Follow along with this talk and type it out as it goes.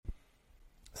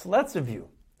So let's review.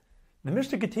 The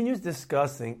Mishnah continues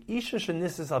discussing Isha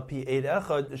shenisas al pi eid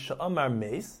echad she'amar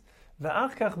meis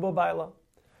ve'ach kach bo baila.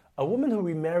 A woman who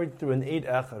remarried through an eid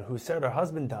echad who said her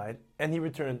husband died and he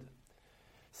returned.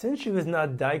 Since she was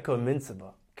not daiko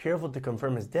mitzvah, careful to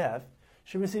confirm his death,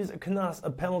 she receives a knas, a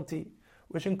penalty,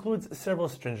 which includes several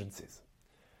stringencies.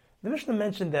 The Mishnah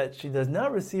mentioned that she does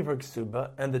not receive her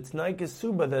ksuba and the t'nai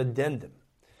ksuba, the addendum,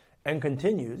 and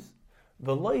continues,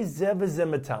 v'loi zeh v'zeh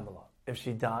metamala. If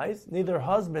she dies, neither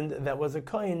husband that was a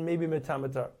kohen may be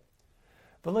metamatar.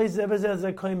 Neither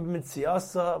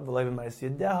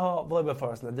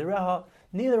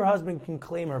husband can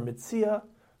claim her mitzia,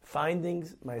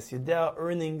 findings, ma'asiyah,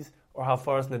 earnings, or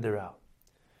hafaras nederah.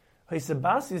 If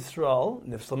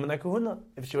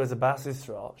she was a bas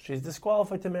Yisrael, she is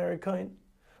disqualified to marry a kohen.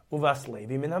 Uvas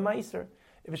levi min ha'maiser.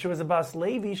 If she was a bas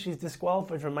levi, she's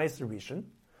disqualified from maiser rishon.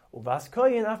 Uvas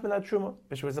kohen af min truma.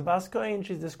 If she was a bas kohen,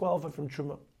 she's disqualified from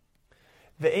truma.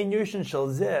 Ve'en yershin shel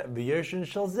zeh, ve'yershin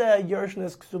shel zeh, yershin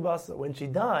is ksubasa. When she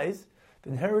dies, the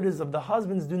inheritors of the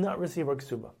husbands do not receive her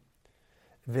ksuba.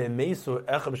 Ve'meisu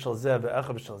echab shel zeh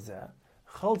ve'echab shel zeh,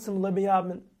 chaltzim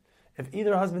lebiyabmin. If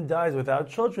either husband dies without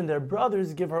children, their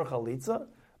brothers give her chalitza,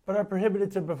 but are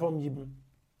prohibited to perform yibum.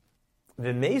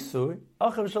 Ve'meisu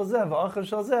achav shel zeh ve'achav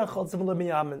shel zeh, chaltzim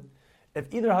lebiyabmin. If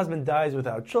either husband dies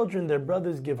without children, their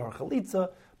brothers give her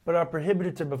chalitza, but are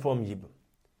prohibited to perform yibum.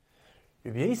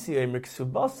 Rabbi Yossi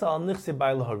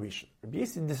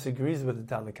disagrees with the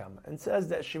Tanna Kama and says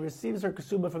that she receives her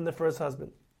ksuba from the first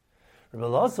husband. Rabbi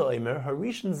Elazar Omer,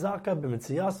 Harishan Zaka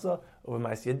b'mitziyasa or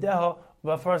b'ma'asiyah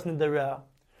b'afaras nederah.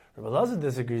 Rabbi Elazar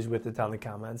disagrees with the Tanna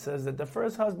Kama and says that the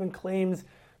first husband claims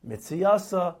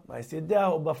mitziyasa,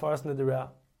 ma'asiyah or b'afaras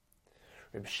nederah.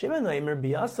 Rabbi Shimon Omer,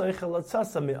 Biyasa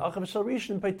echalatzasa me'achav shel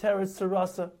rishon peiteres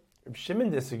tzarasa. Rabbi Shimon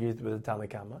disagrees with the Tanna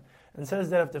Kama and says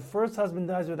that if the first husband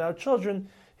dies without children,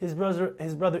 his brother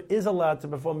is allowed to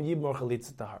perform yibum or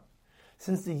chalitza tahar.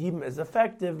 Since the yibum is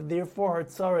effective, therefore her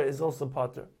tzara is also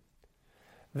pater.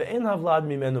 Ve'en havlad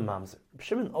mimenu mamzer. Rabbi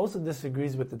Shimon also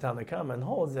disagrees with the Tanna Kama and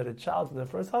holds that a child from the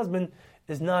first husband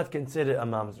is not considered a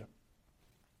mamzer.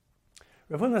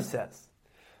 Rav Huna says,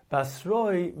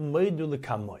 Basroi moidu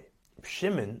lekamoy. Rabbi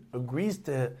Shimon agrees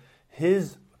to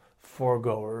his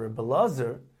foregoer, Rabbi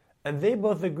Elazar, and they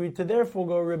both agreed to their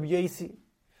foregoer, Rabbi Yossi.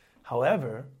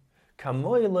 However,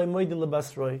 Kamoy loy moidi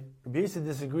lebasroi. Rabbi Yossi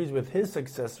disagrees with his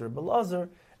successor, Rabbi Elazar,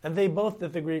 and they both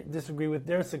disagree with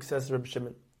their successor, Rabbi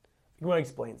Shimon. The Gemara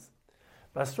explains.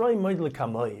 Basroi moidi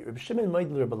lekamoy. Rabbi Shimon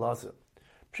moidi Rabbi Elazar.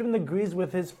 Rabbi Shimon agrees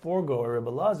with his foregoer, Rabbi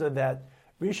Elazar, that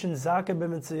Rishon Zaka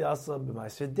b'mitziyasa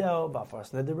b'ma'asiyah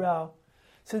b'afaras nederah.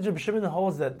 Since Rabbi Shimon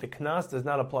holds that the knas does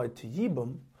not apply to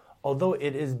yibum, although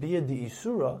it is bia di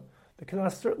isura, the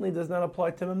knas certainly does not apply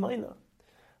to Memaina.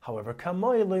 However,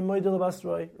 Kamoy loy moidel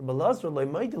lebasroi, Rabbi Elazar loy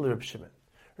moidel Rabbi Shimon.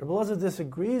 Rabbi Elazar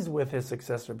disagrees with his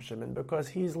successor Rabbi Shimon because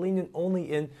he is lenient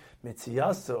only in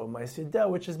mitziyasa or ma'asiyah,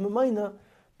 which is Memaina,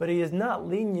 but he is not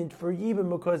lenient for yibum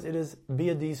because it is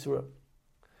bia di isura.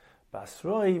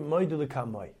 Basroi moidel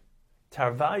kamoy.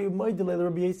 Tarvayu moidel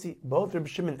Rabbi Yossi. Both Rabbi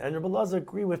Shimon and Rabbi Elazar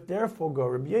agree with their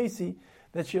foregoer Rabbi Yossi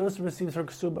that she also receives her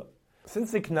ksuba.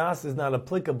 Since the knas is not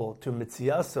applicable to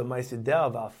mitziyasa,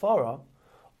 ma'asiyah, va'afara,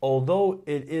 although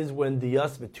it is when the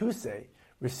yas v'tusei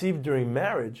received during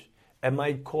marriage, it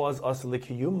might cause us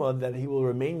likiyuma that he will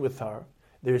remain with her,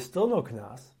 there is still no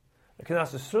knas. The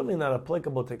knas is certainly not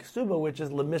applicable to ksuba, which is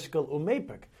lemishkal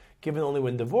umepek, given only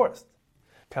when divorced.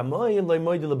 Kamoy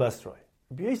le'moidu lebasroi.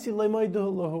 Rabbi Yossi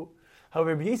le'moidu lahu.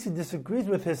 However, Rabbi Yossi disagrees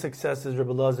with his successors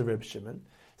Rabbi Elazar and Rabbi Shimon,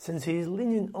 since he is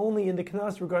lenient only in the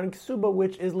knas regarding ksuba,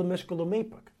 which is lemishkal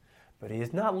umepek, but he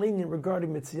is not lenient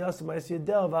regarding mitziyasa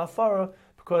ma'asiyah va'afara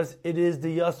because it is the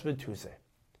yas v'tusei.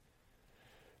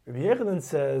 Rabbi Yechanan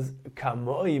says,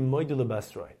 Kamoi moidu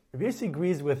lebasroi. Rabbi Yossi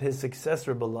agrees with his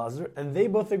successor Rabbi Elazar, and they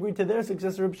both agree to their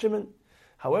successor Rabbi Shimon.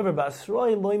 However,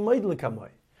 basroi loy moidu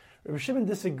lekamoi. Rabbi Shimon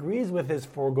disagrees with his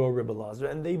foregoer Rabbi Elazar,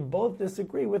 and they both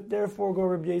disagree with their foregoer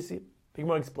Rabbi Yossi. The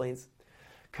Gemara explains,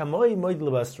 Kamoi moidu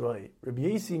lebasroi. Rabbi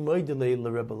Yossi moidu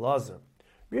le-Rabbi Elazar.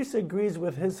 Rabbi Yossi agrees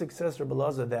with his successor Rabbi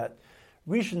Elazar that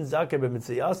Rishon Zakeh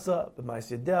b'mitziyasa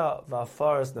b'ma'asiyah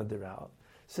va'afaras nederah.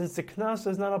 Since the knas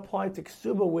does not apply to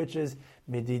ksuba, which is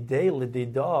mididei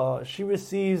l'didah, she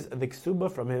receives the ksuba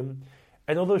from him,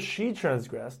 and although she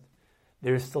transgressed,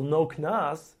 there is still no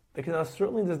knas. The knas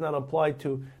certainly does not apply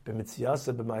to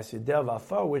b'mitziyasa b'ma'asiyah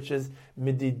va'afar, which is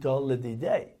mididah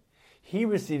l'didei. He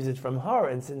receives it from her,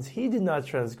 and since he did not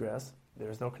transgress, there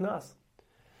is no knas.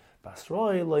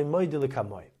 Basroi loy moidi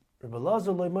l'kamoy. Rabbi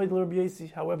Elazar loy moidi l'Rabbi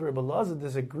Yossi. However, Rabbi Elazar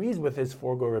disagrees with his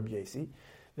foregoer Rabbi Yossi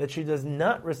that she does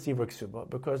not receive her ksuba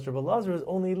because Rabbi Elazar is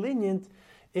only lenient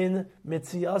in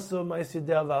mitziyaso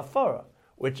ma'asideh va'afara,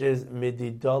 which is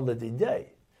mididah l'dideh,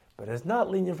 but is not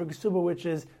lenient for ksuba, which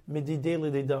is midideh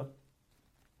l'didah.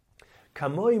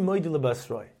 Kamoi moidi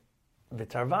lebasroi,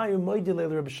 v'tarvayu moidi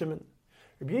le'Rabbi Shimon.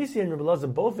 Rabbi Yossi and Rabbi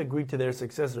Elazar both agreed to their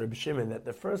successor Rabbi Shimon that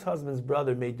the first husband's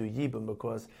brother may do yibum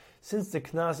because since the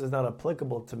knas is not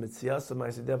applicable to mitziyaso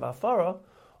ma'asideh va'afara,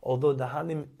 although the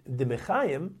hanim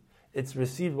demechayim, it's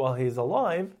received while he is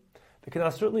alive, the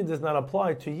knas certainly does not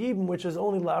apply to yibum, which is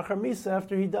only la'achar misa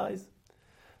after he dies.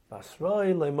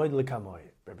 Basroi le'moid le'kamoi.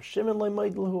 Rabbi Shimon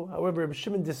le'moid lehu. However, Rabbi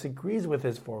Shimon disagrees with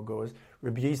his foregoers,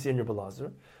 Rabbi Yossi and Rabbi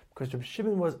Elazar, because Rabbi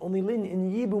Shimon was only lenient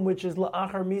in yibum, which is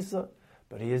la'achar misa,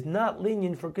 but he is not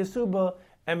lenient for kesuba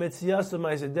and mitziyaso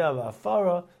ma'asideh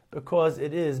va'afara because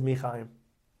it is michayim.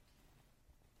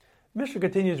 Mishnah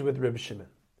continues with Rabbi Shimon.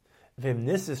 V'im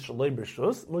nisis shaloi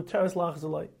b'rshus muteres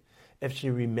lachzolai. If she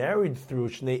remarried through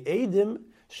Shnei Eidim,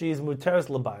 she is muteres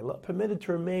labayla, permitted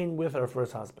to remain with her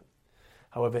first husband.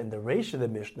 However, in the Reish of the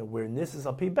Mishnah, where Nisis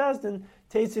al pi Bezdin,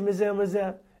 Teitzi mizeh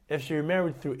mizeh, if she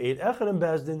remarried through Eid Echad and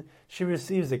Bezdin, she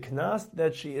receives a knas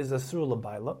that she is asur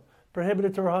labayla,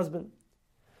 prohibited to her husband.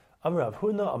 Amar Rav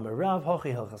Huna, Amar Rav,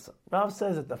 Hochi Hilchasa. Rav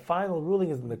says that the final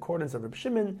ruling is in accordance of Reb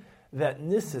Shimon that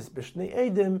Nisis b'Shnei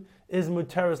Eidim is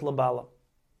muteres labala.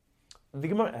 The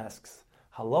Gemara asks,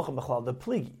 Halacha b'chlal de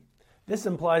pligi. This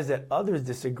implies that others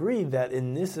disagree that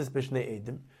in Nisis b'Shnei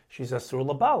Eidim, she's asur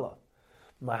labala.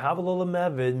 Mahavalola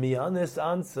mevid miyanis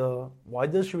ansa. Why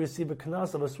does she receive a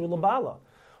knas of asur labala?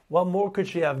 What more could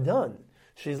she have done?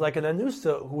 She's like an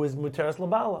anusa who is muteres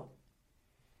labala.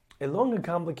 A long and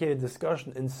complicated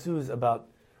discussion ensues about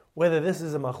whether this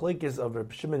is a machlekes of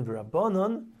Reb Shimon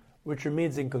v'Rabbanan, which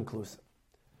remains inconclusive.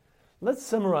 Let's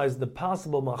summarize the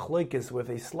possible machlekes with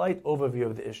a slight overview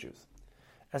of the issues.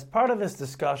 As part of this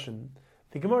discussion,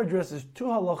 the Gemara addresses two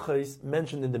halachas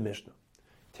mentioned in the Mishnah,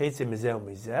 Teitze mizeh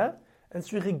mizeh and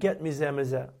Tzricha get mizeh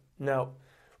mizeh. Now,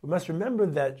 we must remember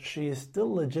that she is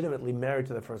still legitimately married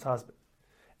to the first husband.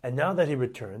 And now that he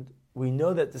returned, we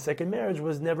know that the second marriage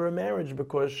was never a marriage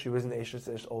because she was an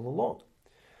Eishes Ish all along.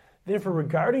 Therefore,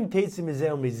 regarding Teitze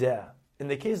mizeh mizeh, in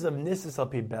the case of Nisis al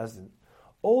pi Bezdin,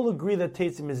 all agree that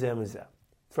Teitze mizeh mizeh,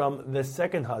 from the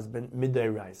second husband, Midday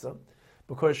Raisa,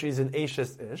 because she's an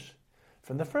Eishes Ish,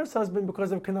 from the first husband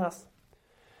because of Kanas.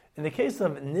 In the case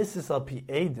of Nisis al pi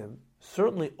Eidim,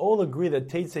 certainly all agree that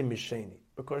Teitze Misheni,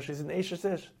 because she's an Eishes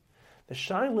Ish. The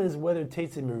shaila is whether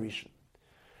Teitze Mirishan.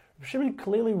 Reb Shimon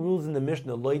clearly rules in the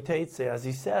Mishnah, Loi Teitze, as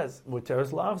he says,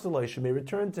 Muteres la'achzolai, she may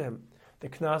return to him. The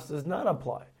Knas does not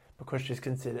apply, because she's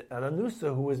considered an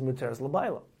Anusa who is Muteres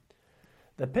Labayla.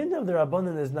 The opinion of the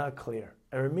Rabbanan is not clear,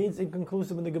 and remains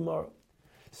inconclusive in the Gemara.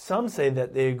 Some say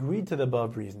that they agreed to the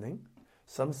above reasoning.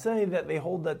 Some say that they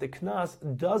hold that the Knas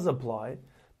does apply,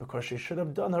 because she should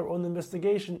have done her own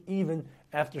investigation even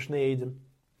after Shnei Eidim.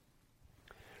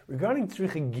 Regarding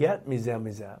Tzricha get mizeh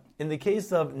mizeh, in the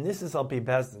case of Nisis al pi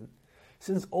Bezdin,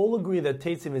 since all agree that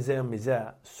Teitze mizeh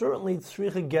mizeh, certainly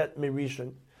Tzricha get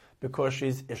mirishan, because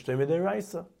she's Ishtay Midei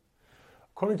Raisa.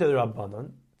 According to the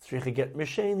Rabbanan, Tzricha get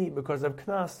misheni because of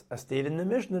Knas, as stated in the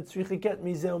Mishnah, Tzricha get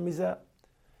mizeh mizeh.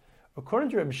 According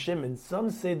to Reb Shimon,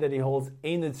 some say that he holds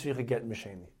Ein Tzricha get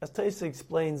misheni. As Taisa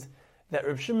explains, that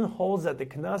Reb Shimon holds that the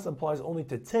Knas applies only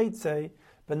to Teitze,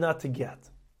 but not to get.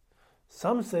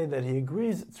 Some say that he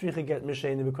agrees Tzricha get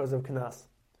Misheni because of Knas.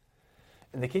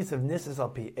 In the case of Nisis al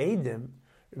pi Eidim,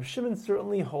 Reb Shimon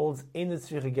certainly holds Ein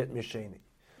Tzricha get Misheni,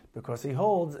 because he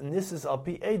holds Nisis al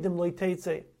pi Eidim loy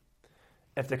Teitze.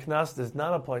 If the Knas does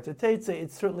not apply to Teitze,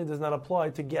 it certainly does not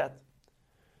apply to get.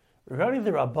 Regarding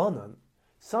the Rabbanan,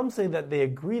 some say that they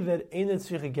agree that Ein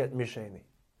Tzricha get Misheni.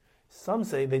 Some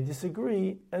say they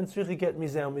disagree and Tzricha get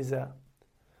mizeh mizeh.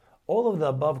 All of the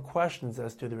above questions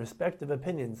as to the respective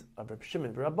opinions of Reb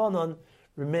Shimon v'Rabbanan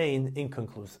remain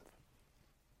inconclusive.